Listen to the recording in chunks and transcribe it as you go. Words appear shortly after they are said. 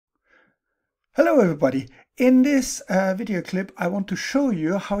Hello everybody. In this video clip I want to show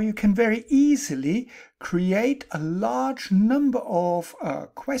you how you can very easily create a large number of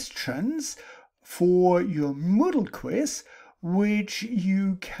questions for your Moodle quiz, which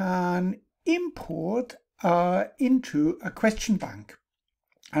you can import into a question bank.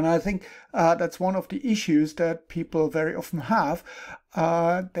 And I think that's one of the issues that people very often have.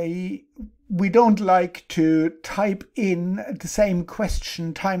 We don't like to type in the same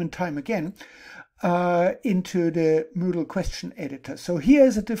question time and time again into the Moodle question editor. So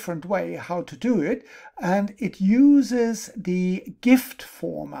here's a different way how to do it, and it uses the gift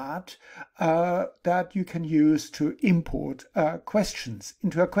format that you can use to import questions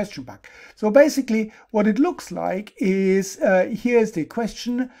into a question bank. So basically what it looks like is here's the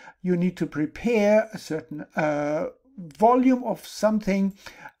question. You need to prepare a certain volume of something,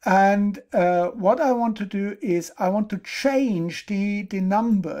 and what I want to do is I want to change the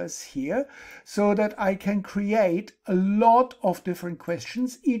numbers here so that I can create a lot of different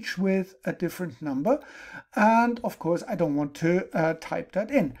questions, each with a different number. And of course I don't want to type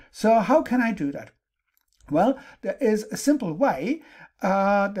that in. So how can I do that? Well, there is a simple way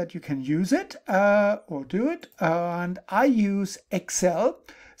that you can use it or do it, and I use Excel.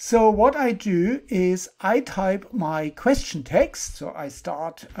 So what I do is I type my question text. So I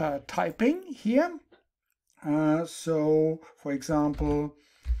start typing here. So for example,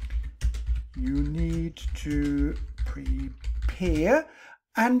 you need to prepare,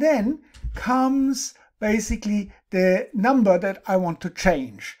 and then comes basically the number that I want to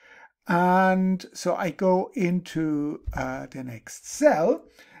change. And so I go into the next cell,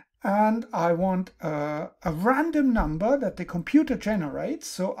 and I want a random number that the computer generates.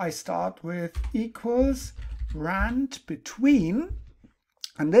 So I start with equals rand between,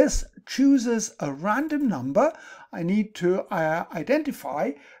 and this chooses a random number. I need to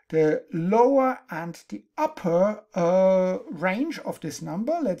identify the lower and the upper range of this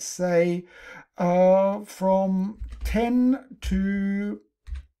number. Let's say from 10 to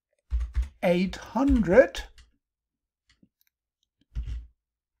 800.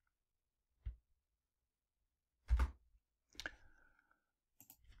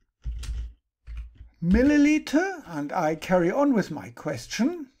 Milliliter, and I carry on with my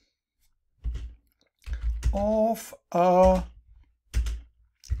question of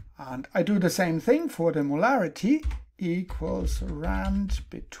and I do the same thing for the molarity, equals rand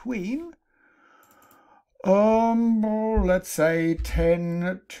between let's say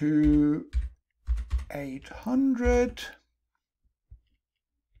 10 to 800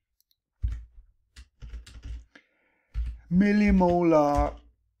 millimolar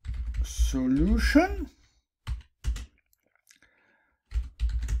solution.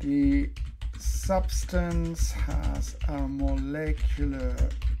 The substance has a molecular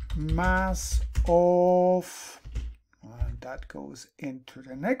mass of, and that goes into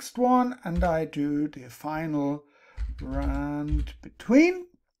the next one, and I do the final rand between.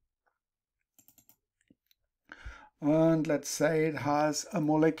 And let's say it has a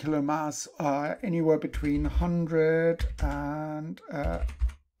molecular mass anywhere between 100 and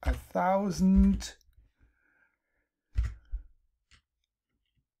 1,000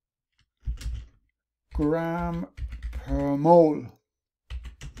 gram per mole.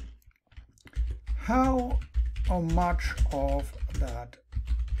 How much of that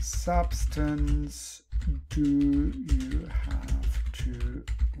substance do you have to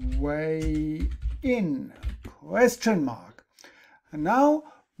weigh in? Question mark. And now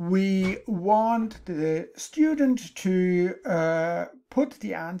we want the student to put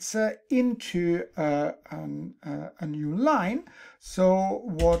the answer into a new line. So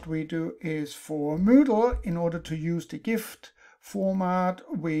what we do is, for Moodle, in order to use the gift format,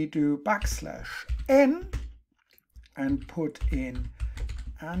 we do \n and put in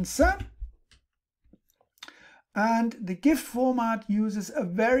answer. And the gift format uses a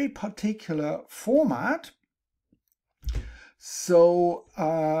very particular format. So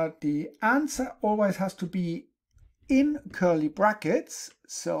the answer always has to be in curly brackets.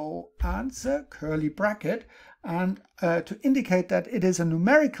 So answer curly bracket, and to indicate that it is a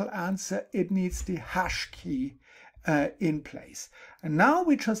numerical answer, it needs the hash key in place. And now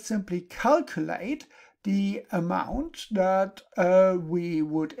we just simply calculate the amount that we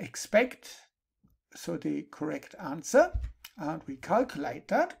would expect, so the correct answer, and we calculate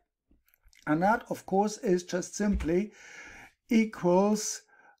that. And that, of course, is just simply equals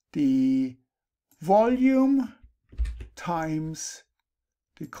the volume times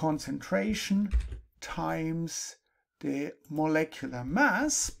the concentration times the molecular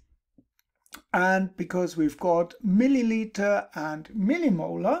mass. And because we've got milliliter and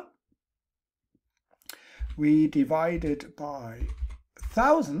millimolar, we divide it by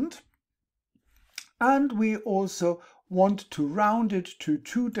 1000, and we also want to round it to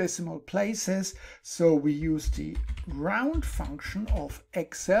 2 decimal places, so we use the round function of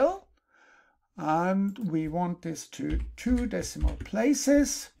Excel, and we want this to 2 decimal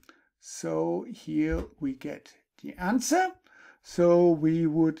places. So here we get the answer. So we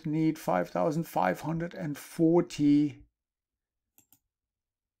would need 5,540.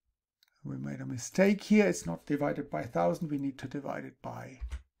 We made a mistake here. It's not divided by 1000. We need to divide it by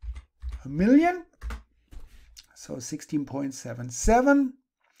a million. So 16.77.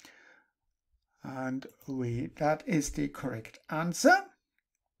 And that is the correct answer.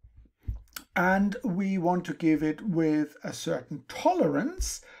 And we want to give it with a certain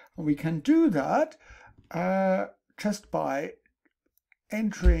tolerance. We can do that just by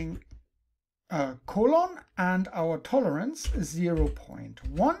entering a colon and our tolerance is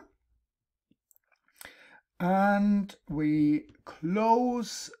 0.1. And we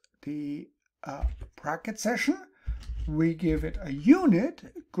close the bracket session. We give it a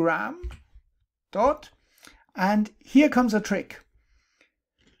unit, gram, dot, and here comes a trick.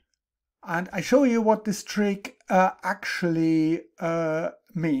 And I show you what this trick actually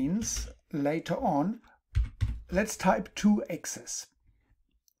means later on. Let's type 2 x's.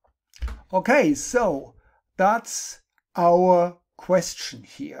 Okay, so that's our question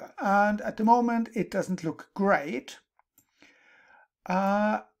here. And at the moment, it doesn't look great.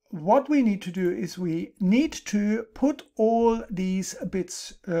 What we need to do is we need to put all these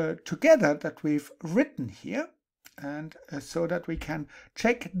bits together that we've written here, and so that we can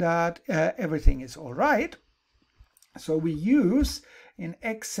check that everything is all right. So we use in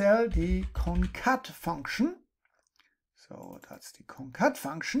Excel the concat function. So that's the concat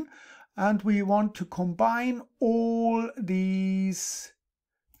function, and we want to combine all these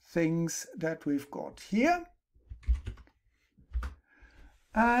things that we've got here.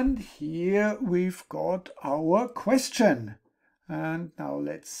 And here we've got our question. And now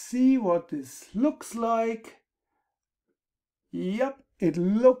let's see what this looks like. Yep, it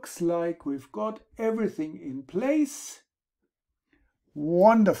looks like we've got everything in place.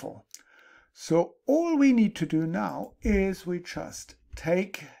 Wonderful. So all we need to do now is we just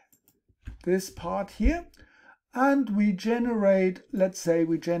take this part here and we generate, let's say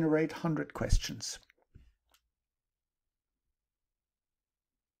we generate 100 questions.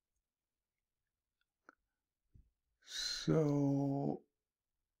 So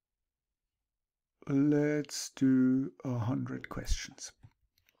let's do 100 questions.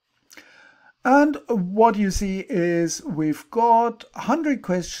 And what you see is we've got 100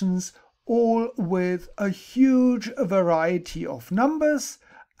 questions, all with a huge variety of numbers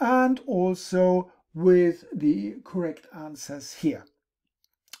and also with the correct answers here.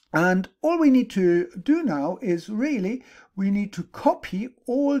 And all we need to do now is really we need to copy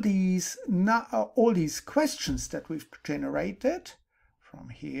all these questions that we've generated from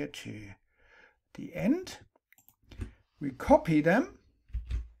here to the end. We copy them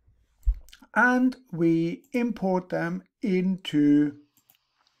and we import them into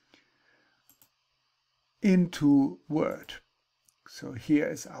Word. So here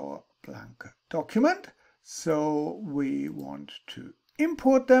is our blank document. So we want to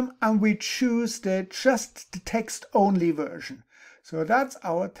import them and we choose just the text only version. So that's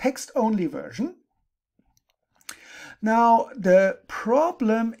our text only version. Now the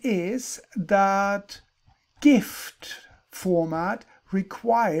problem is that GIFT format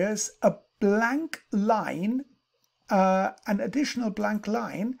requires a blank line, an additional blank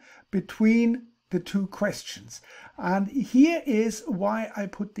line between the two questions. And here is why I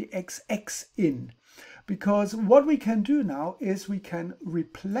put the XX in. Because what we can do now is we can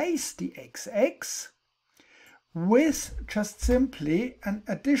replace the XX with just simply an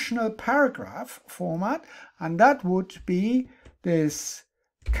additional paragraph format, and that would be this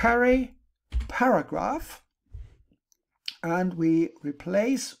carry paragraph, and we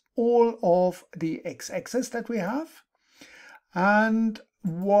replace all of the XX's that we have. And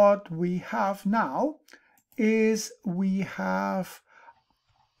what we have now is we have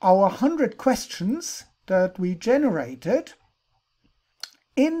our 100 questions that we generated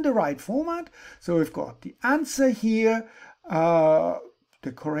in the right format. So we've got the answer here,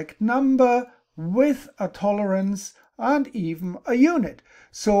 the correct number with a tolerance and even a unit.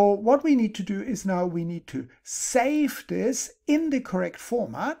 So what we need to do is now we need to save this in the correct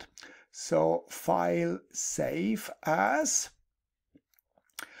format. So file, save as,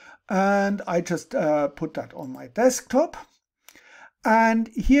 and I just put that on my desktop. And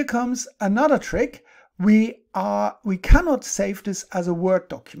here comes another trick. we cannot save this as a Word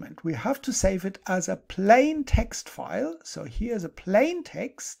document. We have to save it as a plain text file. So here's a plain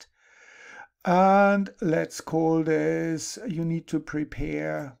text. And let's call this, you need to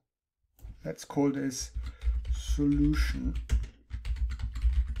prepare, let's call this solution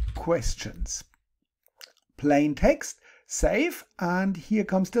questions. Plain text, save. And here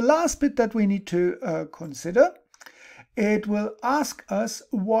comes the last bit that we need to consider. It will ask us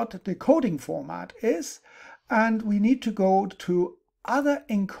what the coding format is, and we need to go to other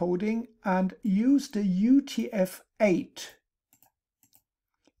encoding and use the UTF-8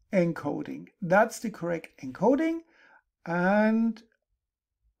 encoding. That's the correct encoding, and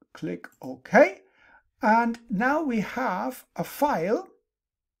click OK. And now we have a file.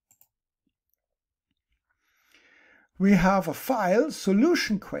 We have a file,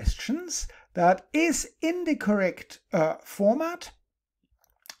 solution questions, that is in the correct format,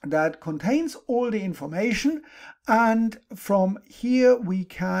 that contains all the information, and from here we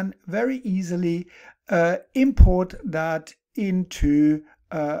can very easily import that into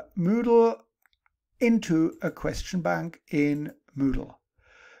Moodle, into a question bank in Moodle.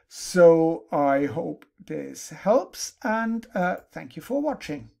 So I hope this helps, and thank you for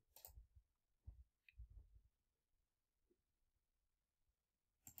watching.